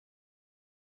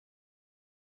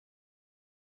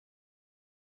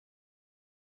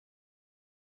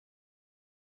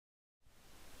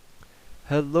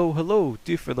Hello,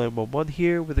 Doofer911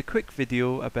 here with a quick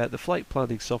video about the flight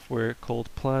planning software called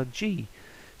PlanG.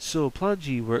 So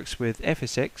PlanG works with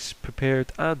FSX,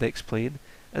 Prepared and X-Plane,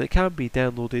 and it can be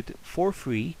downloaded for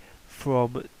free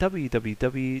from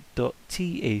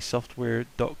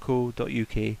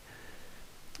www.tasoftware.co.uk.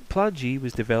 PlanG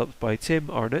was developed by Tim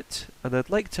Arnott, and I'd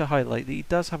like to highlight that he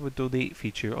does have a donate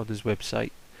feature on his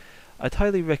website. I'd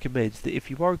highly recommend that if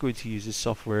you are going to use this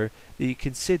software, that you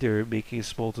consider making a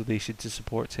small donation to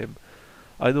support him.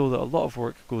 I know that a lot of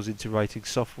work goes into writing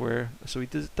software, so he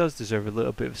does deserve a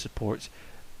little bit of support,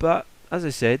 but as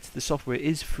I said, the software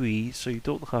is free, so you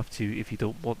don't have to if you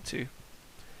don't want to.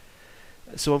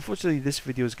 So unfortunately this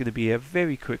video is going to be a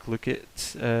very quick look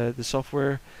at the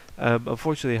software.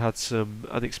 Unfortunately I had some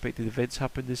unexpected events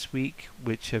happen this week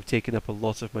which have taken up a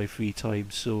lot of my free time,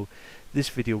 so this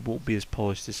video won't be as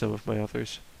polished as some of my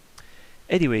others.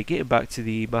 Anyway, getting back to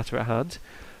the matter at hand,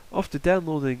 after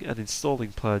downloading and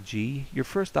installing PlanG, your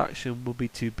first action will be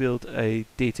to build a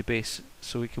database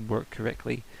so it can work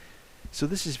correctly. So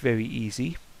this is very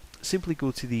easy. Simply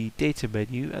go to the data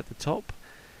menu at the top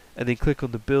and then click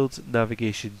on the Build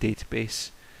Navigation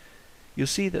Database. You'll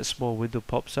see that a small window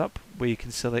pops up where you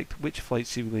can select which flight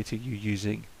simulator you're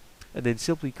using and then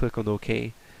simply click on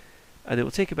OK, and it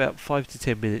will take about 5 to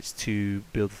 10 minutes to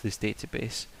build this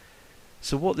database.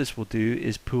 So what this will do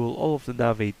is pull all of the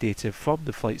Navigate data from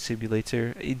the flight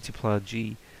simulator into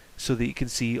PlanG so that you can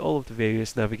see all of the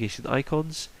various navigation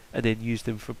icons and then use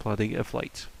them for planning a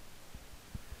flight.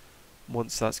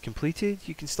 Once that's completed,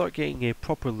 you can start getting a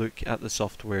proper look at the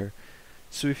software.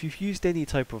 So if you've used any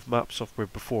type of map software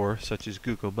before, such as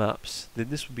Google Maps, then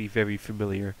this will be very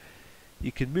familiar.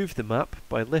 You can move the map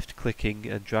by left clicking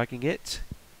and dragging it,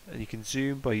 and you can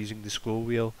zoom by using the scroll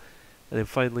wheel, and then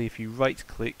finally if you right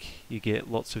click you get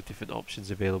lots of different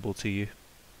options available to you.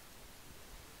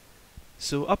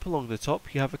 So up along the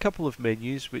top you have a couple of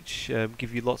menus which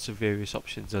give you lots of various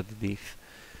options underneath.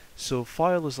 So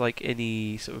File is like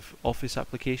any sort of office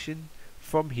application.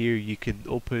 From here you can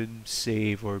open,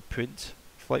 save or print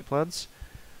flight plans.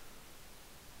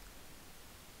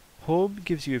 Home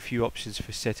gives you a few options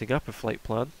for setting up a flight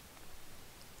plan.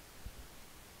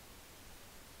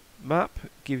 Map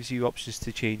gives you options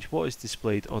to change what is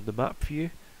displayed on the map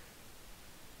view.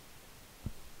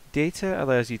 Data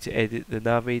allows you to edit the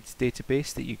Navigate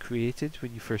database that you created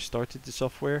when you first started the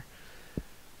software.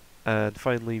 And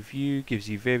finally, View gives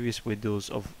you various windows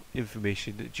of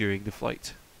information during the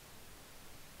flight.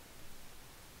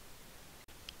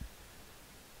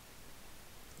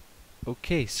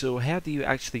 Okay, so how do you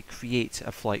actually create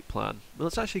a flight plan? Well,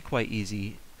 it's actually quite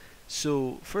easy.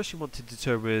 So first you want to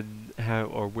determine how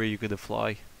or where you're going to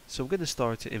fly. So I'm going to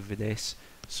start at Inverness.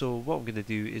 So what I'm going to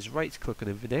do is right click on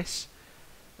Inverness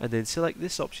and then select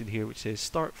this option here which says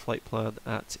Start Flight Plan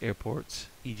at Airport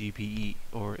EGPE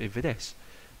or Inverness.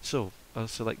 So I'll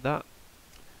select that,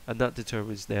 and that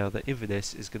determines now that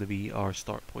Inverness is going to be our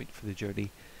start point for the journey.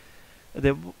 And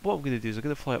then what I'm going to do is I'm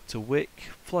going to fly up to Wick,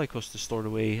 fly across to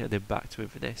Stornoway and then back to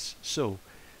Inverness. So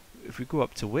if we go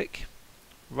up to Wick,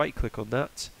 right click on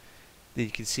that, then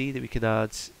you can see that we can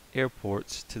add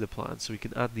airports to the plan, so we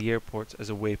can add the airport as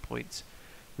a waypoint.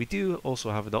 We do also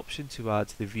have an option to add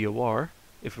the VOR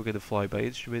if we're going to fly by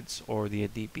instruments or the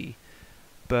NDB,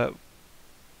 but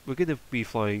we're going to be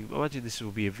flying, imagine this will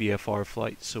be a VFR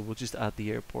flight, so we'll just add the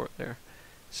airport there.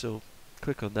 So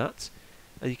click on that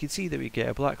and you can see that we get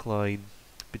a black line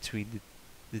between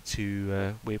the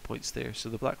two waypoints there. So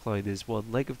the black line is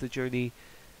one leg of the journey,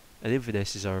 and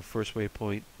Inverness is our first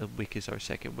waypoint and Wick is our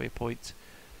second waypoint.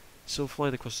 So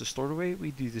flying across the Stornoway we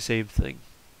do the same thing.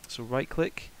 So right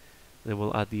click and then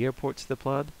we'll add the airport to the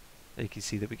plan, and you can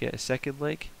see that we get a second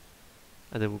leg,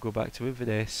 and then we'll go back to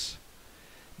Inverness.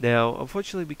 Now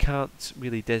unfortunately we can't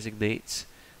really designate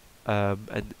a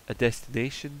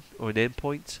destination or an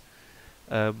endpoint.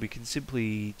 We can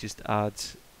simply just add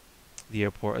the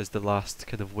airport as the last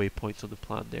kind of waypoint on the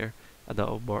plan there, and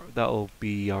that'll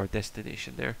be our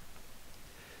destination there.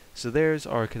 So there's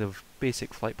our kind of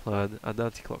basic flight plan, an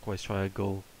anti-clockwise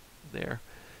triangle there.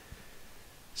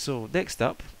 So next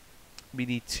up we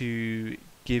need to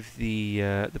give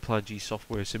the PlanG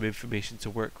software some information to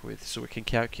work with so it can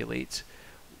calculate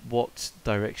what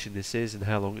direction this is and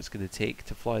how long it's going to take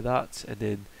to fly that, and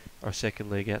then our second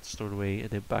leg at Stornoway and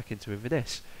then back into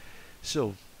Inverness.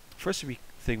 So first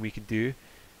thing we can do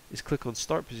is click on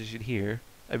Start Position here,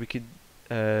 and we can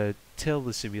tell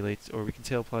the simulator, or we can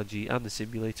tell PlanG and the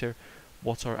simulator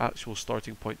what our actual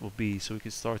starting point will be. So we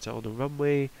can start it on a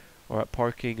runway or at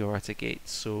parking or at a gate.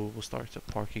 So we'll start at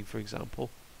parking for example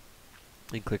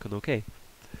and click on OK.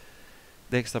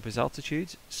 Next up is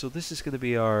altitude. So this is going to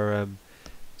be our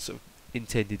sort of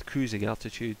intended cruising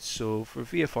altitude. So for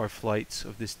VFR flights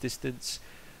of this distance,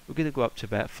 we're going to go up to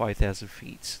about 5,000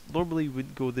 feet. Normally we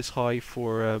wouldn't go this high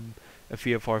for a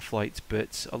VFR flight,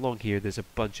 but along here there's a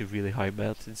bunch of really high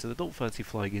mountains and I don't fancy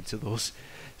flying into those.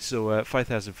 So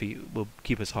 5,000 feet will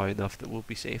keep us high enough that we'll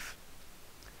be safe.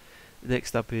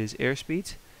 Next up is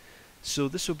airspeed. So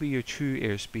this will be your true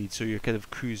airspeed, so your kind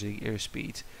of cruising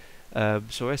airspeed.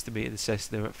 So estimating the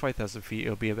Cessna at 5,000 feet,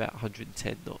 it'll be about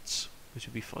 110 knots, which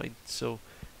will be fine. So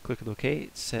click on OK to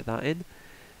set that in.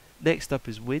 Next up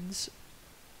is winds.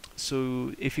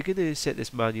 So if you're going to set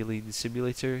this manually in the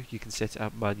simulator, you can set it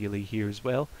up manually here as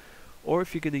well. Or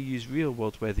if you're going to use real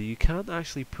world weather, you can't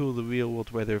actually pull the real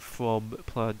world weather from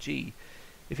Plan G.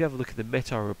 If you have a look at the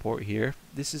METAR report here,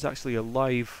 this is actually a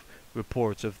live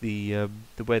report of the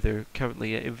weather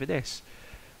currently at Inverness.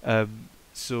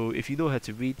 So if you know how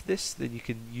to read this, then you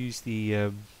can use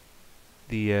the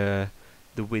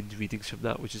wind readings from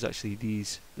that, which is actually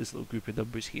this little group of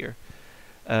numbers here.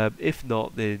 If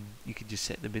not, then you can just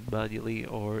set them in manually,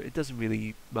 or it doesn't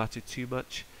really matter too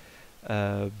much.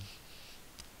 But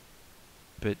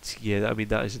yeah, I mean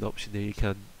that is an option there. You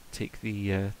can take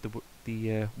the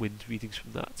wind readings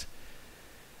from that.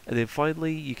 And then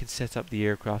finally, you can set up the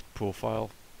aircraft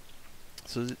profile.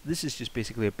 So this is just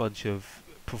basically a bunch of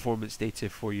performance data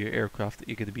for your aircraft that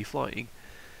you're going to be flying.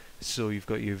 So you've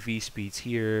got your V speeds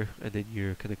here, and then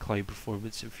your kind of climb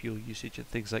performance and fuel usage and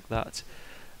things like that.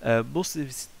 Most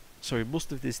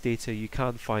of this data you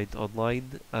can find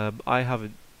online. I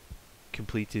haven't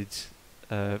completed,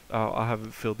 I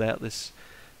haven't filled out this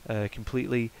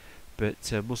completely,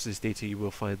 but most of this data you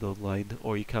will find online,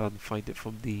 or you can find it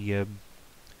from the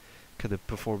kind of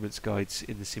performance guides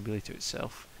in the simulator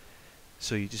itself.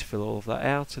 So you just fill all of that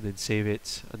out and then save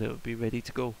it, and it will be ready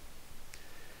to go.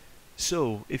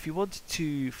 So if you wanted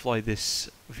to fly this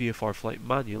VFR flight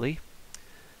manually,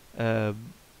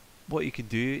 what you can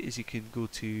do is you can go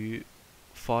to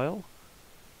File,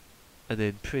 and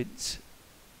then Print,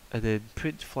 and then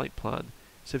Print Flight Plan.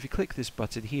 So if you click this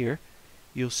button here,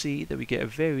 you'll see that we get a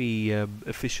very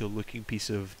official looking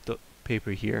piece of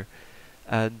paper here,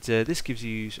 and this gives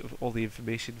you sort of all the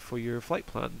information for your flight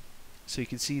plan. So you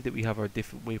can see that we have our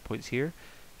different waypoints here,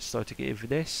 starting at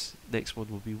Inverness, next one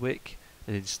will be Wick,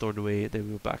 and then Stornoway, and then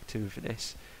we'll back to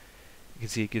Inverness. You can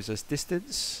see it gives us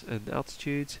distance and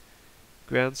altitude,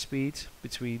 ground speed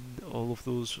between all of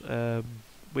those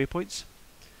waypoints,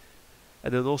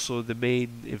 and then also the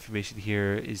main information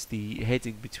here is the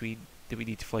heading that we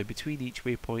need to fly between each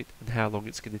waypoint and how long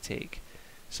it's going to take.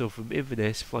 So from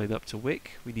Inverness flying up to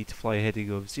Wick, we need to fly a heading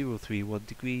of 031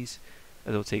 degrees,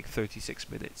 and it'll take 36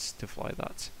 minutes to fly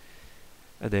that.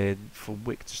 And then from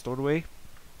Wick to Stornoway,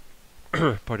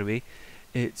 pardon me,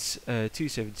 it's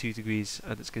 272 degrees,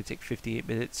 and it's going to take 58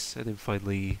 minutes, and then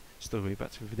finally Stornoway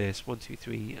back to Inverness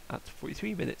 123 at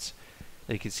 43 minutes.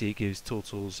 And you can see it gives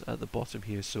totals at the bottom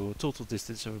here, so a total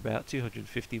distance of about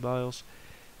 250 miles,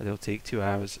 and it'll take 2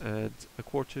 hours and a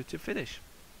quarter to finish.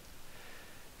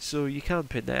 So you can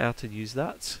print that out and use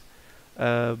that.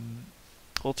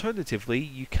 Alternatively,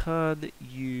 you can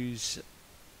use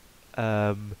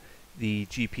the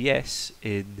GPS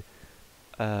in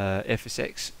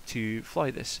FSX to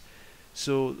fly this.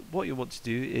 So what you want to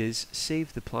do is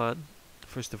save the plan,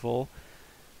 first of all,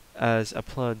 as a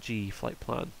Plan G flight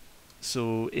plan.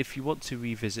 So if you want to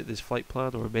revisit this flight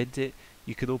plan or amend it,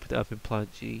 you can open it up in Plan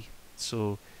G.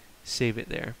 So save it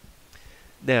there.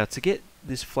 Now, to get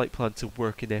this flight plan to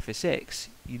work in FSX,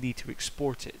 you need to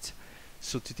export it.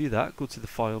 So to do that, go to the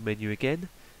File menu again,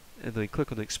 and then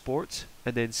click on Export,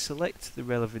 and then select the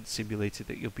relevant simulator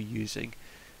that you'll be using.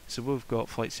 So we've got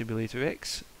Flight Simulator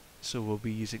X, so we'll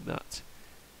be using that.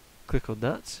 Click on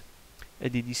that,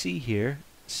 and then you see here,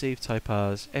 save type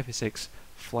as FSX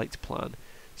flight plan.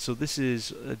 So this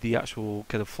is the actual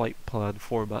kind of flight plan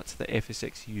format that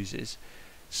FSX uses.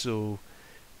 So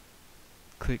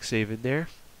click save in there,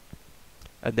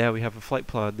 and now we have a flight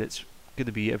plan that's going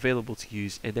to be available to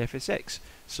use in FSX.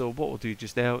 So what we'll do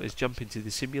just now is jump into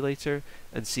the simulator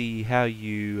and see how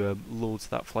you load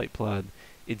that flight plan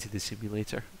into the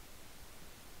simulator.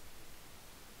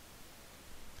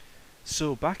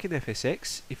 So back in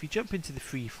FSX, if you jump into the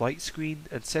free flight screen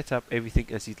and set up everything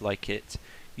as you'd like it,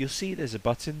 you'll see there's a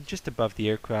button just above the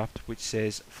aircraft which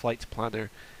says Flight Planner.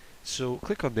 So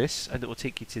click on this and it will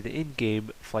take you to the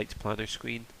in-game Flight Planner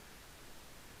screen.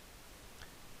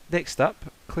 Next up,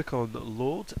 click on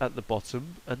Load at the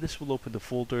bottom, and this will open the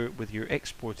folder with your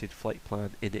exported flight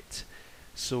plan in it.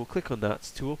 So click on that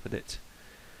to open it.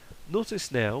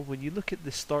 Notice now, when you look at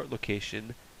the start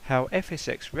location, how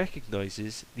FSX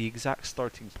recognises the exact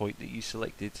starting point that you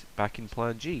selected back in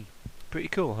Plan G. Pretty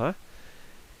cool, huh?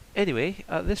 Anyway,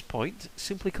 at this point,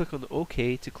 simply click on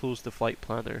OK to close the flight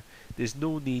planner. There's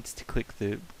no need to click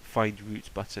the Find Route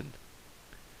button.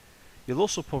 You'll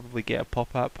also probably get a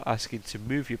pop-up asking to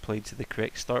move your plane to the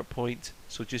correct start point,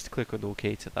 so just click on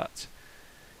OK to that.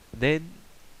 Then,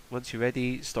 once you're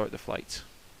ready, start the flight.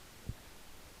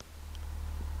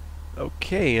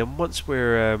 Okay, and once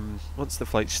the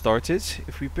flight's started,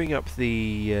 if we bring up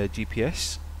the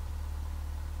GPS,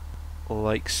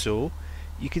 like so,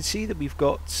 you can see that we've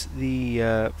got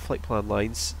the flight plan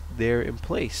lines there in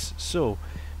place. So,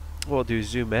 what I'll do is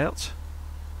zoom out,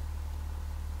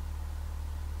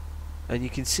 and you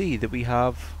can see that we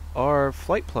have our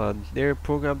flight plan there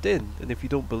programmed in. And if you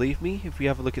don't believe me, if we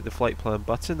have a look at the flight plan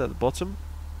button at the bottom,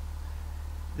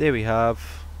 there we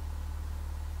have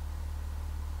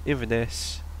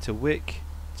Inverness to Wick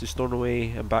to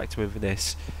Stornoway and back to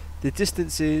Inverness. The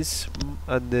distances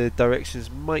and the directions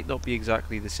might not be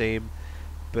exactly the same,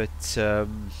 but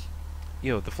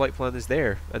you know, the flight plan is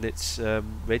there and it's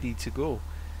ready to go,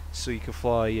 so you can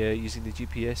fly using the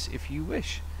GPS if you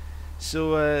wish.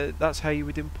 So that's how you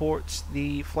would import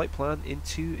the flight plan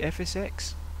into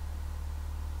FSX.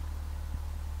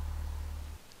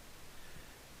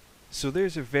 So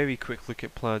there's a very quick look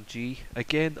at Plan G.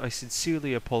 Again, I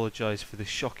sincerely apologise for the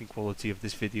shocking quality of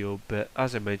this video, but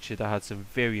as I mentioned, I had some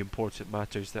very important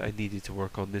matters that I needed to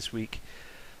work on this week.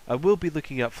 I will be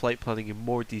looking at flight planning in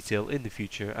more detail in the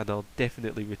future, and I'll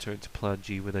definitely return to Plan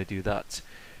G when I do that.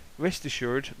 Rest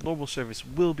assured, normal service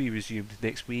will be resumed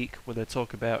next week when I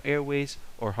talk about airways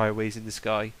or highways in the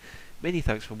sky. Many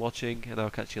thanks for watching, and I'll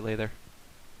catch you later.